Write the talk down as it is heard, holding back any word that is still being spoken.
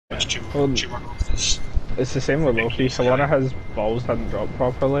It's the same with Loki, so one of his balls hadn't dropped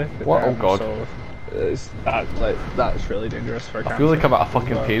properly. What? Oh god. So it's that's really dangerous for cancer. I feel like I'm at a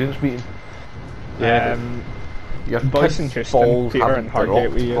fucking parents meeting. Yeah. Your Boyce and kids' Tristan, balls Peter haven't and Hargate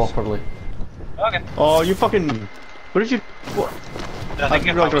dropped we use. properly. Okay. Oh, you fucking... What did you... What? I think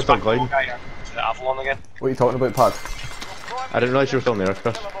didn't realise you were still gliding. to Avalon again. What are you talking about, Pad? I didn't realise you were still there,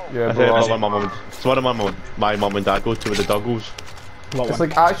 Chris. Yeah, I bro. thought it's one of my mum and dad go to with the Doggles. It's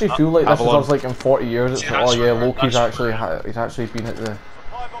like, I actually feel like this is Avalon. us like in 40 years, it's like, oh yeah, Loki's actually, he's actually been at the...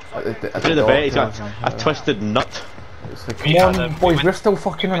 I did the vet, he's got a twisted nut. It's like, come on boys, we're still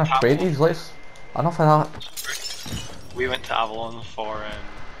fucking in our 20s, let's... Enough of that. We went to Avalon for...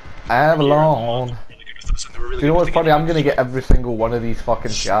 Avalon. Really good with us, and they were really Do you know good what's with funny? the I'm gonna get every single one of these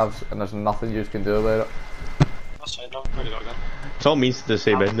fucking scavs, and there's nothing you can do about it. That's fine, I've already got a gun. It's all means the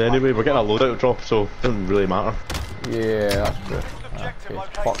same end anyway, we're getting a loadout drop, so it doesn't really matter. Yeah, that's true. Okay,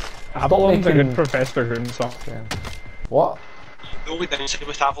 fuck. Avalon's a good Professor Hoon song. What? The only downside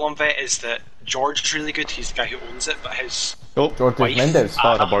with Avalon Vet is that George is really good, he's the guy who owns it, but his George wife, Mendes?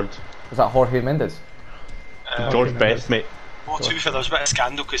 Oh, the bird. Is that Jorge Mendes? George Best, mate. Well, to be fair, there was a bit of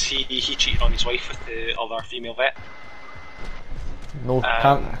scandal because he cheated on his wife with the other female vet. No,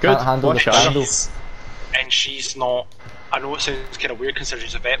 can't handle the Wash it scandal. And she's not... I know it sounds kind of weird considering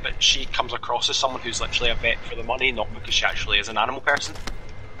she's a vet, but she comes across as someone who's literally a vet for the money, not because she actually is an animal person.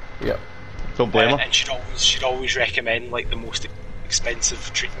 Yep. Don't blame her. And she'd always recommend like the most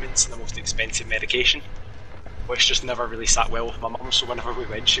expensive treatments and the most expensive medication, which just never really sat well with my mum. So whenever we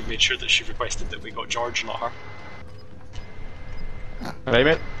went, she made sure that she requested that we got George, not her. Right,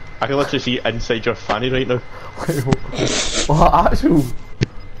 mate? I can literally see inside your fanny right now. What, actual?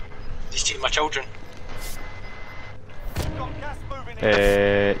 You see my children?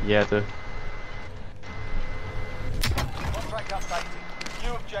 Yeah, I do.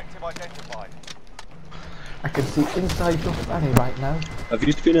 I can see inside your fanny right now. Have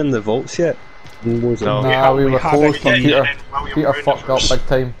you been in the vaults yet? No. Nah, we were close, but Yeah, Peter, we were fucked up big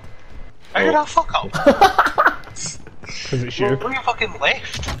time. How did I fuck up? Because it's you. Where you fucking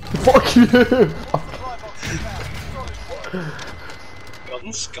left? Fuck you!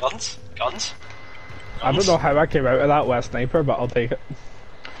 Guns. I don't know how I came out of that with a sniper, but I'll take it.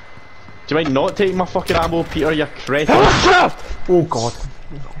 Do you mind not taking my fucking ammo, Peter, you cretin? Oh god.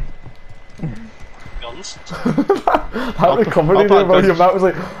 Guns. That recovery there while your mouth was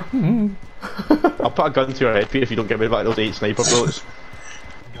like, I'll put a gun to your head, Peter, if you don't give me back those 8 sniper bullets.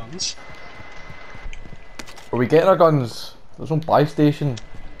 Guns. Are we getting our guns? There's no buy station.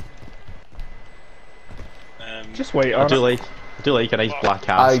 Just wait I on do it. like a nice black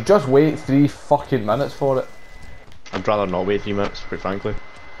ass. I just wait 3 fucking minutes for it. I'd rather not wait 3 minutes, quite frankly.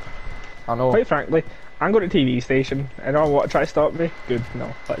 I know. Quite frankly, I'm going to TV station. Anyone want to try to stop me? Good.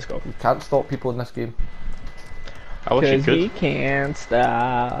 No. Let's go. You can't stop people in this game. I wish you Because we could. can't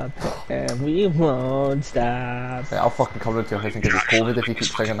stop, and we won't stop. Yeah, I'll fucking come into your house and give you COVID if you keep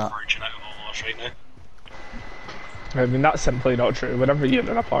singing that. Right now. I mean, that's simply not true. Whenever you're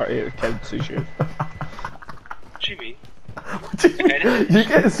in a party, it counts as you. What do you mean? You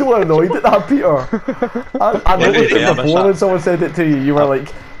get so annoyed at that, Peter. I noticed it before when someone said it to you. You were like,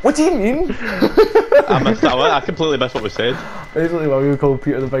 "What do you mean?" I completely missed what was said. Basically, well, we would call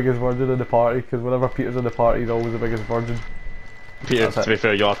Peter the biggest virgin in the party because whenever Peter's in the party, he's always the biggest virgin. Peter, to be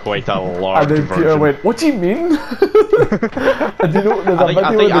fair, you're quite a large And then virgin. Peter went, "What do you mean?" And you know, there's a video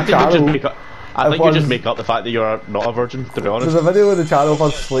on the channel. I think you just make up the fact that you're not a virgin, to be honest. There's a video on the channel of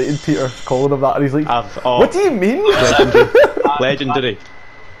us slating Peter, calling him that, and he's like, "What do you mean?" Legendary.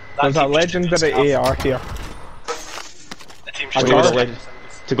 There's a legendary AR here.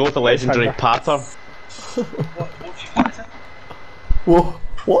 To go with the legendary patter.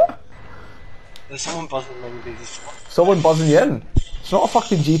 What? There's someone buzzing in these. Someone buzzing you in? It's not a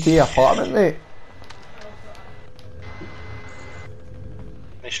fucking GTA apartment, mate.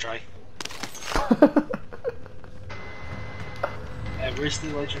 Nice try. Where's the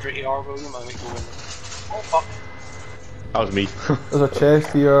legendary AR, William? I might go in. Oh fuck. That was me. There's a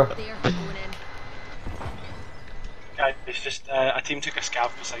chest here. Guys, it's just a team took a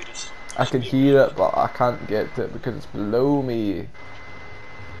scav beside us. I can hear it, but I can't get to it because it's below me.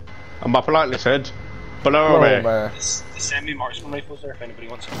 And I politely said, below me. The semi-marksman rifles there if anybody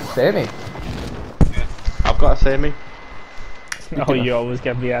wants it. Semi? Yeah. I've got a semi. Oh, you always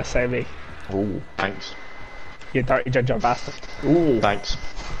give me a semi. Oh. Thanks. You dirty ginger bastard. Oh. Thanks.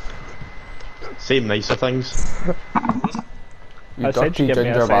 Same nicer things. You I said dirty you give me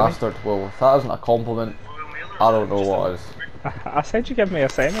a ginger semi. bastard. Well, if that isn't a compliment, I don't know what is. I said you give me a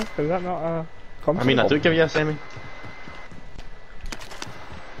semi. Is that not a compliment? I mean, I do give you a semi.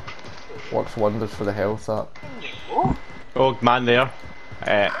 Works wonders for the health, that. Oh, man there.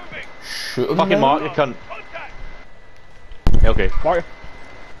 Shoot him Fucking there. Mark, you cunt. Okay. Mark.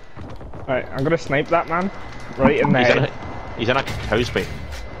 Right, I'm gonna snipe that man. Right in the head. He's in a house, mate.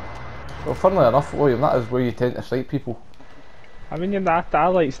 Well, funnily enough, William, that is where you tend to snipe people. I mean, I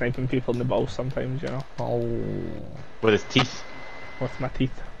like sniping people in the balls sometimes, you know. Oh. With his teeth. With my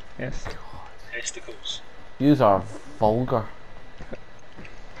teeth. Yes. Testicles. Yous are vulgar.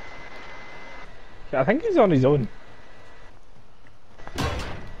 I think he's on his own.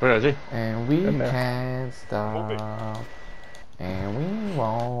 Where is he? And we In there. can't stop. And we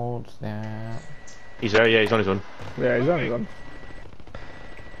won't stop. He's there, yeah, he's on his own. Yeah, he's on his own.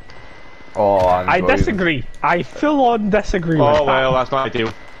 Oh, I disagree. I full on disagree with Oh, that. well, that's not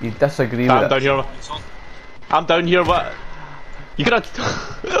ideal. You disagree I'm with down it. here. I'm down here, what? You could have.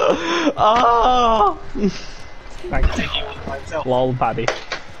 Ah! Thanks. Lol, paddy.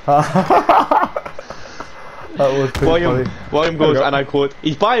 That was pretty William funny. goes, and I quote,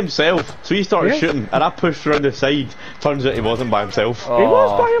 he's by himself. So he started Yeah. shooting, and I pushed around the side. Turns out he wasn't by himself. He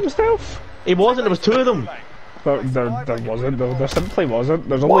was by himself. He wasn't, there was two of them. There wasn't though. There simply wasn't.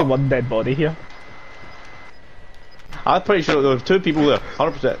 There's only one dead body here. I'm pretty sure there were two people there.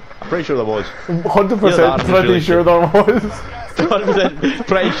 100%. I'm pretty sure there was. 100% pretty sure there was. 100%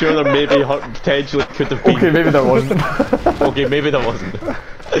 pretty sure there maybe potentially could have been. Okay, maybe there wasn't. Okay, maybe there wasn't.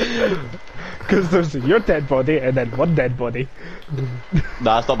 Because there's your dead body and then one dead body.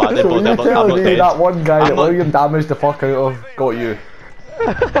 Nah, it's not my dead So body. you're I'm not telling me dead. that one guy I'm that not- William damaged the fuck out of got you?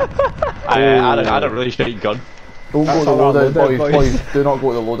 I had a really straight gun. Don't go to That's the all loadout, that loadout, boys. boys. Please, do not go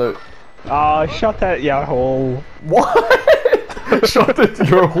to the loadout. Ah, shut it, your hole. What? Shut it to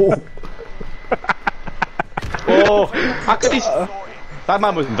your hole. Oh, how could he? That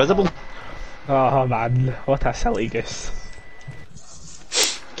man was invisible. Oh man, what a silly goose.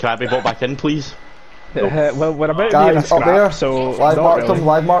 Can I be brought back in, please? Well, we're about to be in a Guys, up scrap, there. so Live not marked really. him,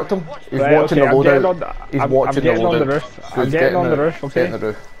 live marked him. He's Right, watching okay, the I'm getting loadout. on the- He's I'm watching the getting on loadout. the roof. I'm Good, getting on the the- roof, get okay? in the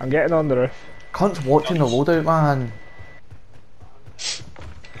roof. I'm getting on the roof. Cunt's watching the loadout, man.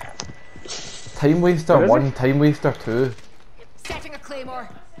 Time waster Where is 1, he? time waster 2. Setting a claymore.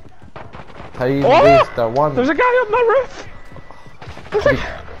 Time Oh! waster 1. There's a guy on my roof!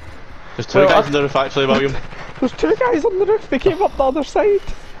 There's two Well, guys in the roof actually, William. There's two guys on the roof, they came up the other side.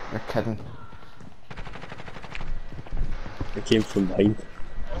 You're kidding. It came from behind.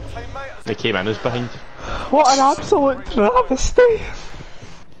 They came in as behind. What an absolute travesty!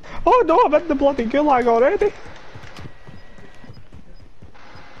 Oh no, I'm in the bloody gulag already!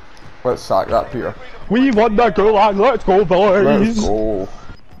 Let's sack that, Peter. We won the gulag, let's go boys! Let's go.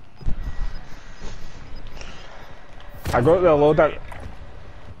 I got the loadout.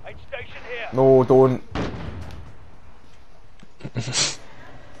 No, don't.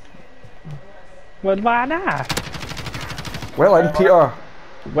 Well, why not? Well in, Peter.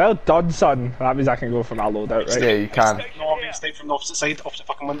 Well done, son. That means I can go for my loadout, right? Yeah, you can. No, I'm snipe from the opposite side, opposite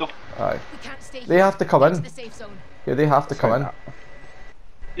fucking window. Aye. We can't stay They here. have to come Get to in. the safe zone. Yeah, they have to come in.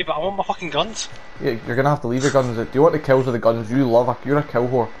 Yeah, but I want my fucking guns. Yeah, you're gonna have to leave your guns. Do you want the kills with the guns? You love you're a kill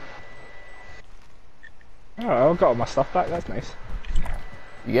whore. Oh, I got all my stuff back, that's nice.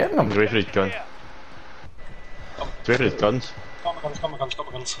 You getting them? He's ready for his gun. He's ready for his guns. Got my guns, got my guns, got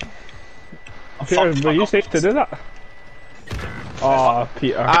my guns. I'm Peter, fucked, were you I've safe got to do that? Oh,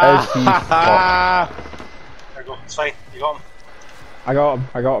 Peter. Is he fucked? Ah! There you go, it's fine, you got him. I got him,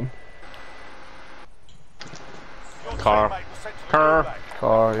 I got him. Car. Car.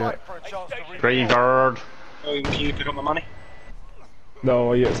 Oh, yeah. Graveyard. Oh, can you pick up my money?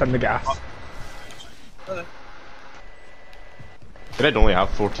 No, it's in the gas. Did I only have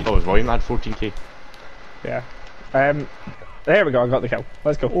 14? Oh, it was William that had 14k. Yeah. There we go, I got the kill.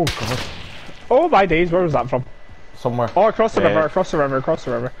 Let's go. Oh god. Oh my days, where was that from? Somewhere. Oh, across the Yeah. river, across the river, across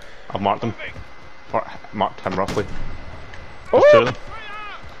the river. I've marked him. Marked him roughly. There's two of Oh! them.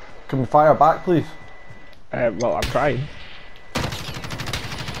 Can we fire back, please? Well, I'm trying.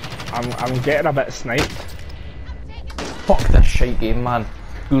 I'm getting a bit sniped. Fuck this shite game, man.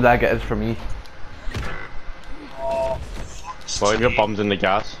 Gulag it is for me. William, your bum's in the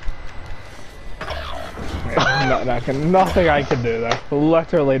gas. Nothing I can do there.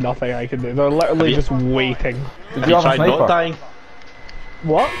 Literally nothing I can do. They're literally you- just waiting. Did Have you you have a tried not sniper? dying?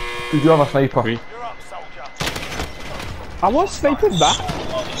 What? Did you have a sniper? We- I was sniping back.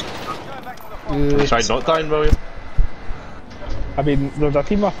 Have you tried not dying, William? I mean, there's a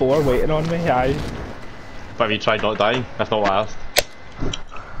team of 4 waiting on me. But have you tried not dying? That's not what I asked.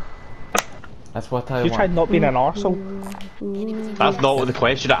 That's what I You want. tried not being an arsehole. That's not what the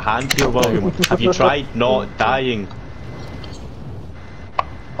question at hand here, William. Have you tried not dying?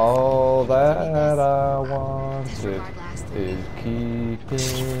 Oh All that I wanted is keeping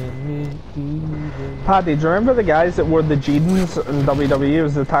me even. Paddy, do you remember the guys that wore the jeans in WWE? It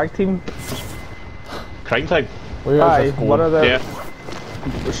was the tag team. Crime Time. Where is Aye, this going? one of the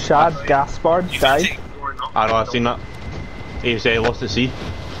Yeah. Shad Gaspard died. I know, I've seen that. He's lost at sea.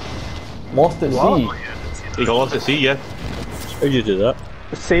 Lost at sea? He got lost at sea, yeah. How'd you do that?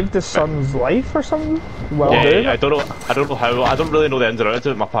 Saved his son's life or something? Well Yeah, done. I don't know how. I don't really know the ins and outs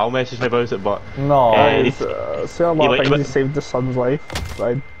of it. My pal messaged me about it, but No. Say a lot of he- things. He saved his son's life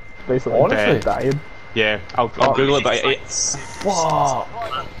by basically Honestly? dying. yeah, I'll Google it. But What?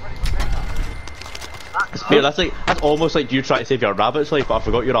 yeah, that's almost like you trying to save your rabbit's life, but I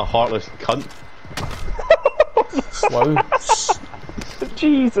forgot you're a heartless cunt. Wow.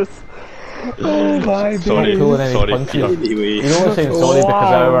 Jesus. Oh my Sorry, Pulling any sorry. punches. Peter. Anyway. You know I'm saying sorry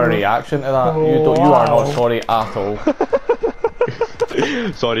because of our reaction to that? You are not sorry at all.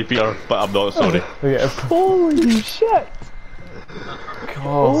 Sorry, Peter, but I'm not sorry. Yeah. Holy shit.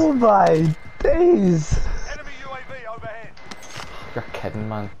 Oh my days. You're kidding,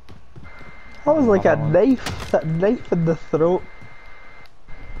 man. That was like a knife in the throat.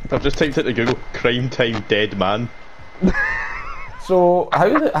 I've just typed into Google "Crime Time dead man." So,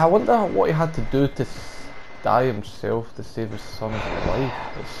 I wonder what he had to do to die himself to save his son's life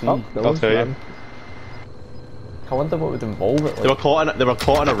at sea. I'll tell you. I wonder what would involve it. They were caught in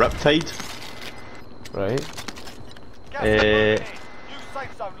a riptide. Right?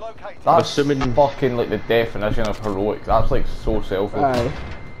 That's assuming- fucking like the definition of heroic. That's like so selfless. Aye.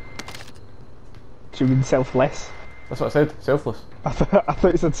 Do you mean selfless? That's what I said. Selfless. I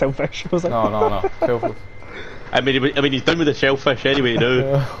thought you said selfish. I was like, No. Selfless. I mean, he's done with the shellfish anyway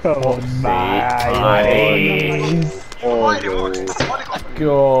now. oh my days.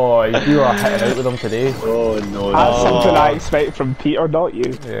 God, you are hitting out with them today. Oh no. That's something I expect from Peter, not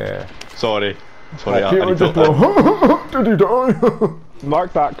you. Yeah. Sorry, I Peter need just to. go, did he die?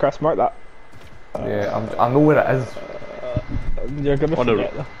 Mark that, Chris, mark that. Yeah, I know where it is. You're gonna Oh, no.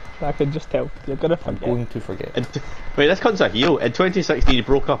 forget though. I can just tell. You're gonna I'm forget. going to forget. Wait, this cunt's a heel. In 2016, he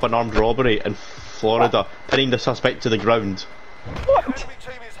broke up an armed robbery in Florida, pinning the suspect to the ground. What?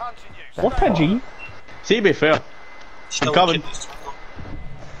 What a G. See, to be fair, I'm coming.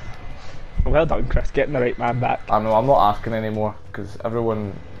 Well done, Chris, getting the right man back. I know, I'm not asking anymore, because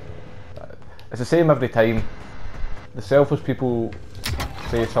everyone... It's the same every time. The selfish people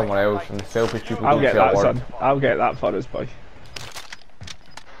say someone else, and the selfish people I'll don't get say that, a word. son. I'll get that for us, boy.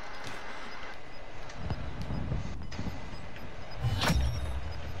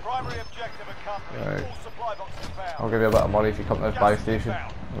 Right. I'll give you a bit of money if you come to this buy station.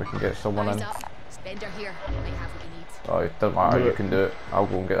 We can get someone in. Eyes up. Spender here. I have what you need. Oh, it doesn't matter, you can do it. I'll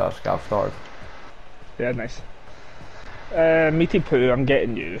go and get that scav started. Yeah, nice. Meaty Poo, I'm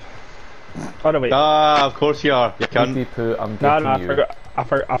getting you. Oh no, wait. Ah, of course you are. You can. Meaty Poo, I'm No, getting I you. forgot.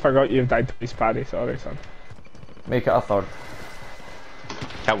 I forgot you've died twice, Paddy. Sorry, son. Make it a third.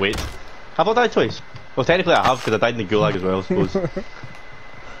 Can't wait. Have I died twice? Well, technically I have, because I died in the gulag as well, I suppose.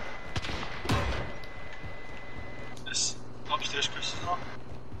 It's upstairs, Chris, is it not?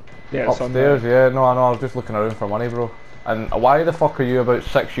 Yeah, it's on Upstairs, there. yeah, no, I know, I was just looking around for money, bro. And why the fuck are you about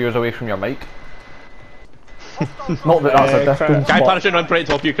 6 years away from your mic? Not that that's a distance, Guy but parachuting on right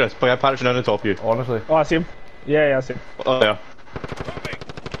top of you, Chris. Guy parachuting on the top of you. honestly. Oh, I see him. Yeah, I see him. Oh, there.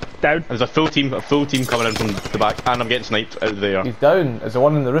 Down. There's a full team coming in from the back, and I'm getting sniped out there. He's down. Is the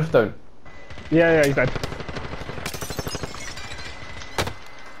one in the roof down? Yeah, he's dead.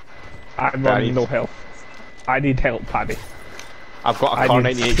 I'm Yeah, on no health. I need help, Paddy. I've got a I car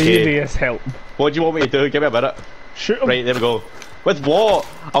need 98k. serious help. What do you want me to do? Give me a minute. Shoot him. Right, there we go. With what?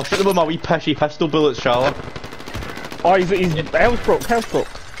 I'll shoot him with my wee pishy pistol bullets, shall I? Oh, he's health broke.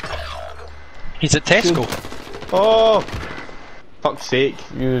 He's at Tesco. Oh! Fuck's sake.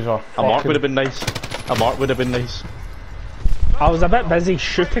 User. A mark would have been nice. A mark would have been nice. I was a bit busy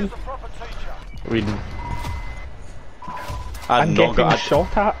shooting Reading. I'd and not getting got.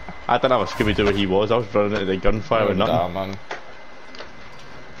 shot at. I didn't have a Scooby Doo where he was. I was running into the gunfire with nothing. Damn, man.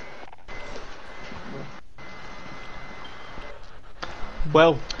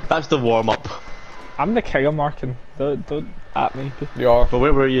 Well, that's the warm up. I'm the king of marking. Don't at me. You are. But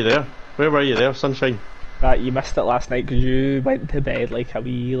where were you there? Where were you there, Sunshine? You missed it last night because you went to bed like a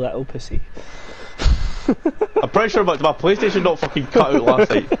wee little pussy. I'm pretty sure my PlayStation not fucking cut out last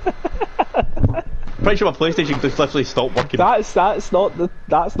night. Pretty sure my PlayStation just literally stopped working. That's not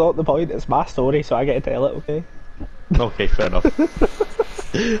the point. It's my story, so I get to tell it. Okay. Okay, fair enough.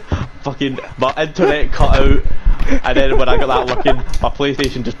 Fucking my internet cut out, and then when I got that working, my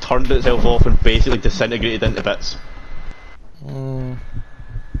PlayStation just turned itself off and basically disintegrated into bits.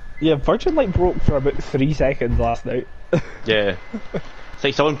 Yeah, Virgin like broke for about 3 seconds last night. Yeah. It's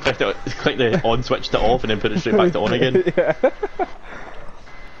like someone clicked the on, switched it off, and then put it straight back to on again. Yeah.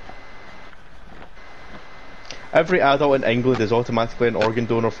 Every adult in England is automatically an organ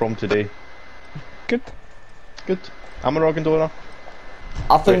donor from today. Good. Good. I'm an organ donor.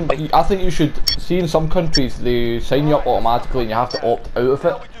 I think you should see in some countries they sign you up automatically and you have to opt out of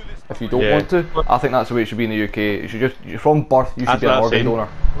it if you don't want to. I think that's the way it should be in the UK. You should just from birth you should be an organ donor.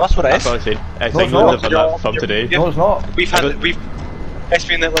 That's what it That's is. what I said. It's No, it's England not. have done that from today. No, it's not. It's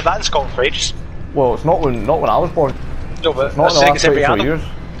been like that in Scotland for ages. Well, it's not when I was born. No, but Not in the last 24 years.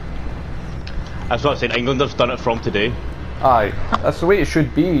 That's what I said. England have done it from today. Aye, that's the way it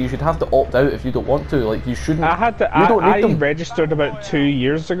should be. You should have to opt out if you don't want to. Like you shouldn't. I had to. You don't need I them. registered about 2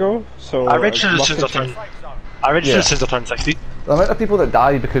 years ago, so I registered since I turned 16. The amount of people that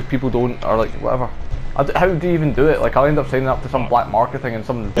die because people don't are like whatever. How do you even do it? Like I'll end up signing up to some black market thing and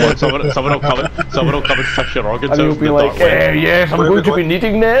some. Someone will come and fish your organs And out you'll in be the like, dark web. yes, I'm going to be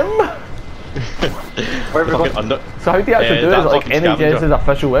needing them. Where are we Fucking going? under. So how do you actually do it? Is that it like fucking scavenger. NHS's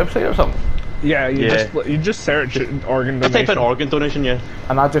official website or something? yeah, Yeah. you just search organ Type donation. in organ donation, yeah.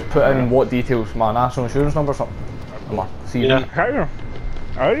 And I just put in what details, my national insurance number or something. And my CV. Yeah.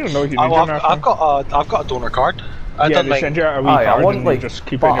 I don't know if you need Oh, your national. I've got a donor card. I Yeah, don't they like. send you out a wee Aye, I card want and like. you just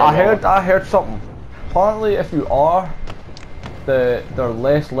keep it But in your wallet. I heard something. Apparently, if you are, they're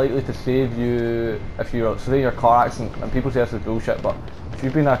less likely to save you if you're say in your car accident. And people say this is bullshit, but if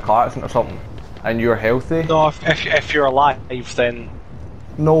you've been in a car accident or something and you're healthy. No, if you're alive, then.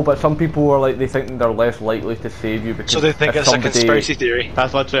 No, but some people are like they think they're less likely to save you because So they think if it's a somebody- conspiracy theory.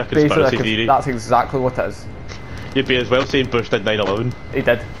 That's literally a Basically, conspiracy theory. that's exactly what it is. You'd be as well saying Bush did 9/11. He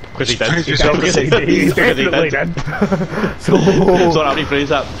did. Because he did. He definitely He Because he definitely did. did. So Sorry, how do you phrase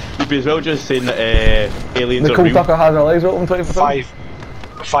that? You'd be as well just saying that aliens are Nicole real. Tucker has her legs open 24/7.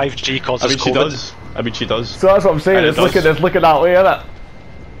 5G causes I mean, she COVID. does. I mean, she does. So that's what I'm saying. And it It's does. looking that way, innit?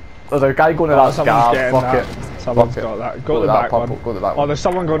 There's a guy going to that Someone's scar. getting Fuck that. it. Someone's Fuck it. got that. Go Go to the that back purple, one. go to that Oh, one. there's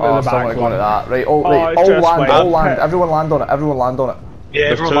someone going to Oh, the back someone one. going to that. Right, Oh, right. it's All just land, wet. all land. Pit. Everyone land on it. Everyone land on it. Yeah,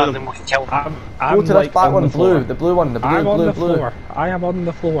 everyone two of land them. them, we can kill them. I'm Go to like this back on one, the floor. the blue one, the blue, I'm on blue, the blue. floor. I am on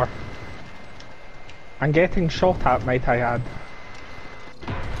the floor. I'm getting shot at, might I add.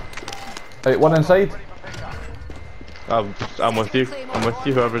 Right, one inside. I'm with you. I'm with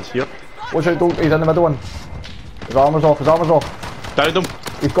you, whoever's here. Watch out, don't, he's in the middle one. His armour's off, his armour's off. Down them.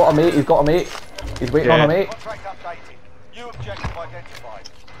 He's got a mate, he's got a mate. He's waiting Yeah. on a mate. Contract updated. New objective identified.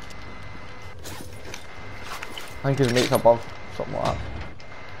 I think his mate's above, something like that.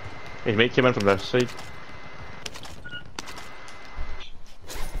 His mate came in from this side.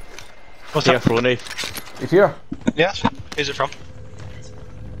 What's Yeah, that? throw a knife. He's here. Yes. Who's it from?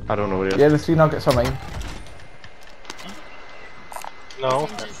 I don't know where he is. Yeah, the 3 nuggets are mine. No.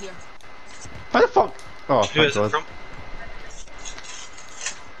 SMG here. How the fuck? Oh, Who thank is it God. from?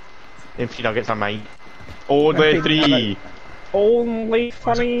 Them 3 nuggets are mine. Only 3. Only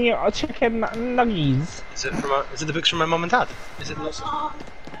funny chicken nuggies. Is it from? Is it the books from my mum and dad? Is it?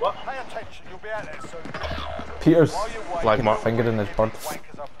 What? Pay attention, you'll be out there soon. Peter's While you're waiting, Flag mark. finger in his bird.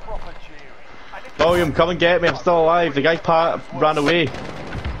 wankers are proper cheery. And if William, come and get me. I'm still alive. The guy ran away.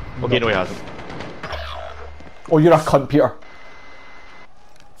 Okay, no, he hasn't. Oh, you're a cunt, Peter.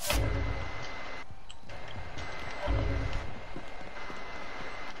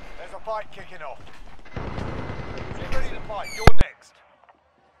 there's a fight kicking off. Get ready to fight, you're next.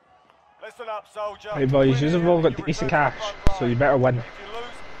 Listen up, soldier. Hey boys, you've all got decent cash, so you better win. If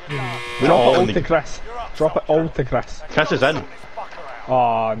you lose, you're done. Drop all it all in to the- Chris. Drop it all to Chris. Chris is in. This fucker out.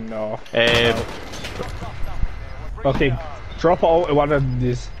 Oh no. Um, Okay, drop it all to one of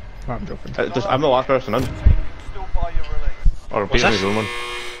these. No, I'm joking. I'm the last person in. Team can still buy your release. Or Peter's his own one.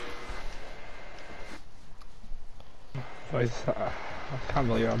 Boys, I can't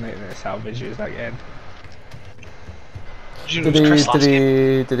believe I'm making it salvage use again. Did you know Did it was he, Chris last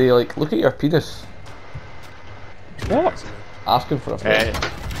game? did he like look at your penis? What? Asking for a friend.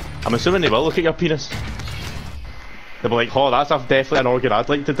 I'm assuming they will look at your penis. They'll be like, oh, that's definitely an organ I'd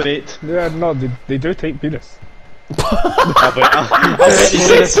like to donate. Yeah, no, they do take penis.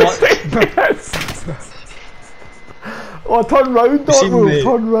 Oh, turn round, Dortmund,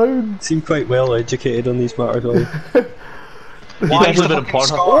 turn round. Seem quite well educated on these matters, Ollie. Why is definitely the been in fucking Pornhub.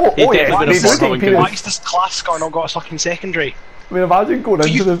 Scott? He's Oh, yeah, definitely been in they do Pornhub take and penis. Why is this class Scott not got a fucking secondary? I mean, imagine going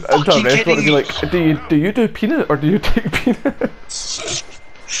into you the into a fucking restaurant and kidding be like, do you do peanut or do you take peanut? She's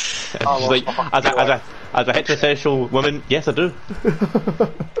like, as a heterosexual woman, yes I do.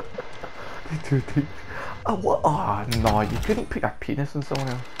 Oh, what? Oh, no, you couldn't put your penis in someone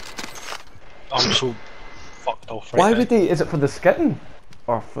else. I'm so fucked off right Why now. would they? Is it for the skin?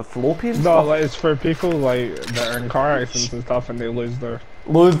 or for fallopian No, stuff? like, it's for people like that are in car accidents and stuff, and they lose their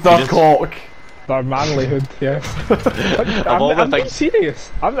cock. manlyhood. Yeah. I'm being serious.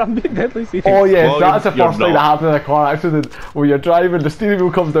 I'm being deadly serious. Oh yeah, Well, that's the you're first thing that not. happened in a car accident where you're driving, the steering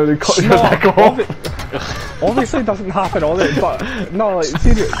wheel comes down and cuts your dick off. Obviously, it doesn't happen all the but no, like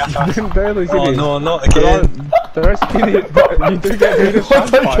serious. Deadly serious. Oh no, not again. There is period, but you do get penis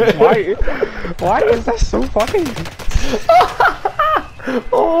transplants. Why is this so funny?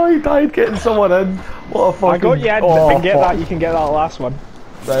 Oh, he died getting someone in. What a fucking... I got you in, oh, and get fuck. that. You can get that last one.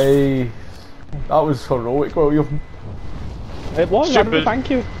 Nice. That was heroic, William. It was. Stupid. Thank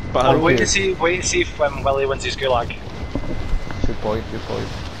you. But Wait to see if Willie wins his gulag. Good point, good point.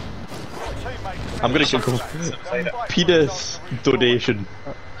 I'm gonna go penis donation.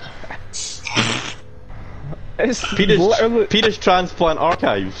 It's literally. Penis transplant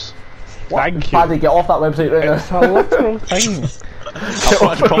archives. Thank you. Paddy, get off that website right It's a literal thing.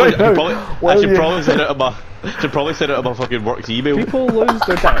 I should probably send it to my. Should probably send it to my fucking work's email. People lose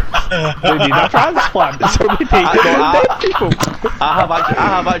their dicks. They need a transplant, so they take dead people. I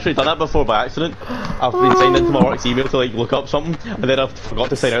have actually done that before by accident. I've been signed into my work's email to like look up something, and then I forgot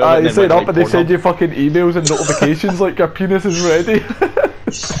to sign out. now. And You then sign went, up like, and they send Pornhub. you fucking emails and notifications like your penis is ready.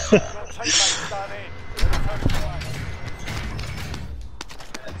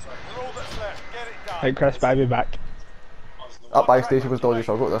 Hey Chris, buy me back. That buy station was dodgy,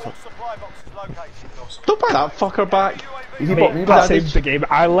 so I got this one. Don't buy that fucker back. He bought me I back. saved the game.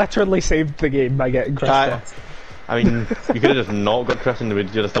 I literally saved the game by getting Chris there. I mean, you could have just not got Chris and you'd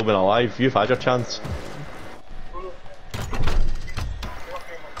have still been alive. You've had your chance.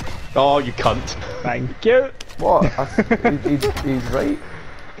 Oh, you cunt. Thank you. What? He's right.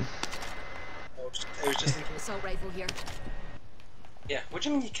 I was just thinking, Assault rifle here. yeah, what do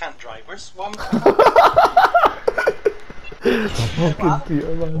you mean you can't drive? Where's one? Fucking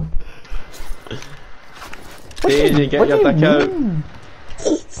Peter, man. Daisy, get your dick out.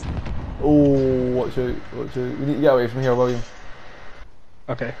 Oh, watch out, watch out. We need to get away from here, William.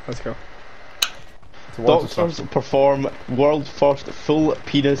 Okay, let's go. Towards the Doctors sun. perform world's first full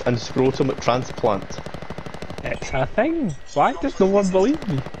penis and scrotum transplant. It's a thing. Why does no one believe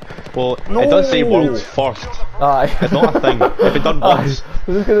me? Well, it does say world's first. Aye. It's not a thing. If it's done once. Just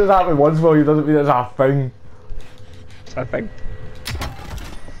because it's happened once, William, doesn't mean it's a thing. It's a thing.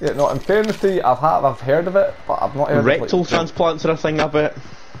 Yeah, no, in fairness to you, I've heard of it, but I've not heard Rectal of like, transplants are a thing, I bet.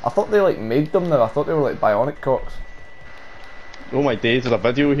 I thought they like made them now, I thought they were like bionic cocks. Oh my days, there's a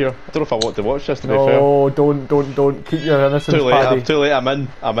video here. I don't know if I want to watch this, to be fair. No, don't, keep your innocence, Too late, Paddy. too late, I'm in.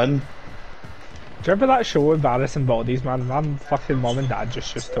 Do you remember that show, Embarrassing Bodies, man? My fucking mum and dad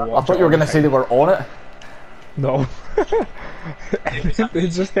just used to watch I thought it you were all the going to say time. they were on it. No. They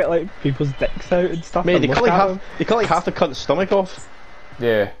just get like people's dicks out and stuff. Mate, and they look cut, like at half, them. they cut like half the cunt's stomach off.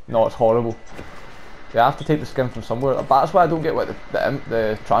 Yeah, no, it's horrible. You have to take the skin from somewhere. But that's why I don't get what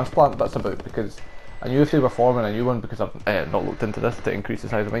the transplant bit's about, because I knew if they were forming a new one, because I've not looked into this to increase the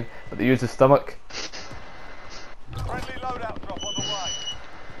size of mine, but they use the stomach. Friendly loadout drop on the way.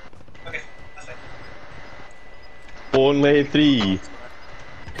 Okay, that's it. Only 3.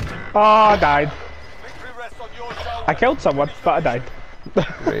 Oh, I died. Victory rests on your shoulders. I killed someone, but I died.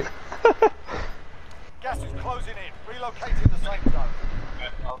 Great. Gas is closing in. Relocating the safe zone.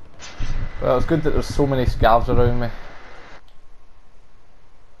 Well, it's good that there's so many scavs around me.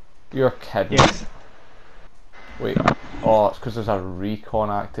 You're kidding. Yes. Wait. Oh, it's because there's a recon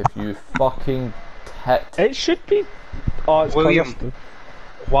active, you fucking tit. It should be. Oh, it's William. closed.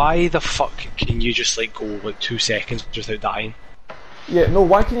 Why the fuck can you just like go like 2 seconds without dying? Yeah, no,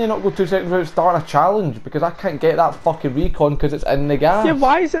 why can you not go 2 seconds without starting a challenge? Because I can't get that fucking recon because it's in the gas. Yeah,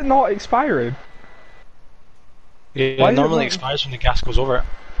 why is it not expiring? Yeah, Why it is it normally not- expires when the gas goes over it.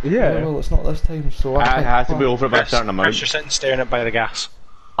 Yeah. Well, it's not this time, so I I can't- had to be over by a certain Chris, amount. you're sitting staring at by the gas.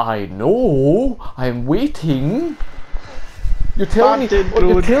 I know. I'm waiting. You're telling me. Bastard, What,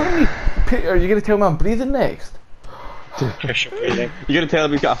 you're dude. telling me. Peter, you're gonna tell me I'm breathing next? Chris, you're breathing. You're gonna tell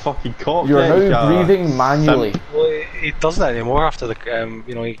him he's got a fucking cock? You're yeah, now breathing manually. Well, he doesn't anymore after the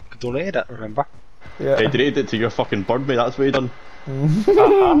he donated it. Remember? Yeah. He donated it to your fucking bird, mate. That's what he done.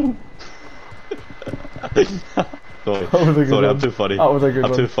 Sorry, That was a good sorry, I'm one. too funny. That was a good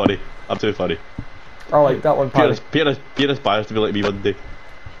I'm one. too funny. I'm too funny. I like that one, Paddy. Peter aspires to be like me one day.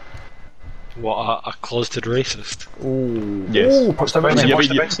 What a closeted racist. Ooh. Yes. Ooh, What's the best? Yeah, What's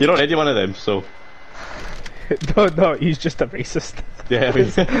but the best? you're already one of them, so No, he's just a racist. yeah. I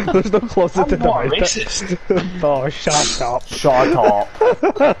mean, There's no closer to I'm not a debate. racist. Oh, shut up. Shut up.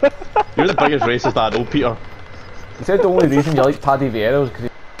 you're the biggest racist I know, Peter. He said the only reason you like Paddy Vieira was because he...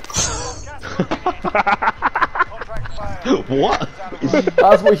 Contract failed. What?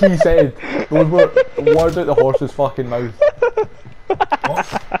 That's what he said. Those were words out the horse's fucking mouth.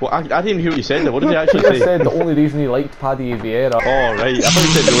 Well, I didn't even hear what you said there. What did he actually He say? said the only reason he liked Paddy Vieira. Oh, right. I thought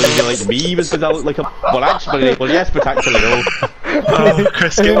you said the only reason he liked me was because I look like a... Well, actually, well, yes, but actually, no. Oh,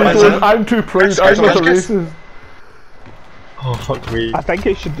 Chris, And get he on goes, it. I'm too proud, Chris, I'm not a Chris. racist. Oh, fuck me. I think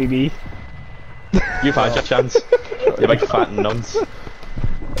it should be me. You've had your chance. You big fat nuns.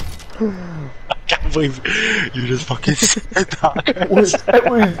 I can't believe you just fucking said that. It was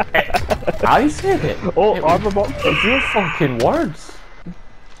I said it. Oh, It armor box. It's your fucking words.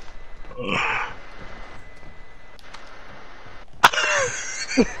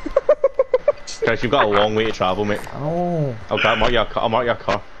 Chris, you've got a long way to travel, mate. Oh. I'll mark your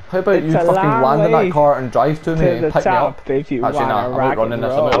car. How about It's you a fucking long land in way that car and drive to me to and the pick me up? top if you Actually, want nah, to I'm not rock running and this.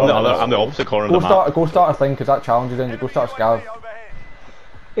 roll. I'm the opposite corner of Go the map. start a thing, because that challenges then. You go start a scav.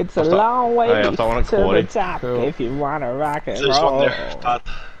 It's a long way I'll start on a to quarry. the top Cool. if you want to rock and There's one roll. there, Pat.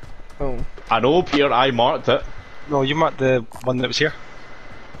 Oh. I know, Peter, I marked it. No, you marked the one that was here.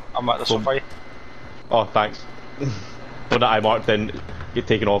 I marked this one for you. Oh, thanks. But that I marked, then get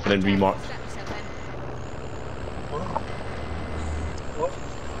taken off and then remarked.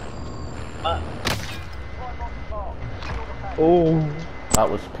 Oh. That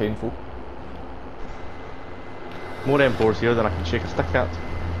was painful. More M4s here than I can shake a stick at.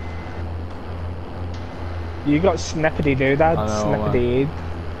 You got snippety doodad, I know, snippety.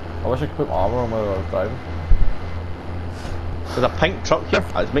 I wish I could put my armour on while I was driving. There's a pink truck here.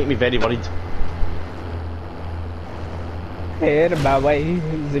 It's making me very worried. Head of my way,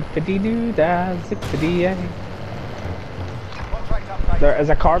 zippity doodah, zippity yay. There is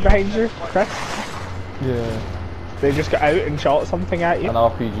a car behind you, Chris. Yeah. They just got out and shot something at you. An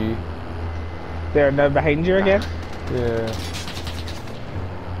RPG. They're now behind you again. Yeah.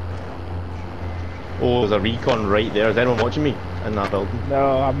 Oh, there's a recon right there. Is anyone watching me in that building?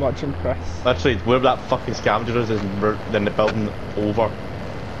 No, I'm watching Chris. Literally, where that fucking scavenger is in the building over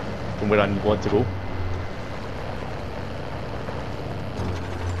from where I want to go.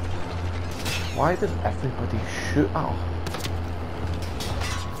 Why does everybody shoot at us?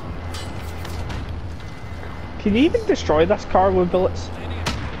 Can you even destroy this car with bullets?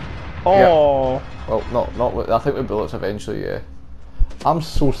 Oh. Well, not with, I think with bullets eventually, yeah. I'm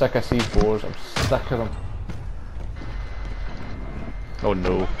so sick of C4s, I'm sick of them. Oh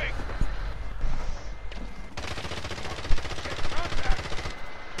no.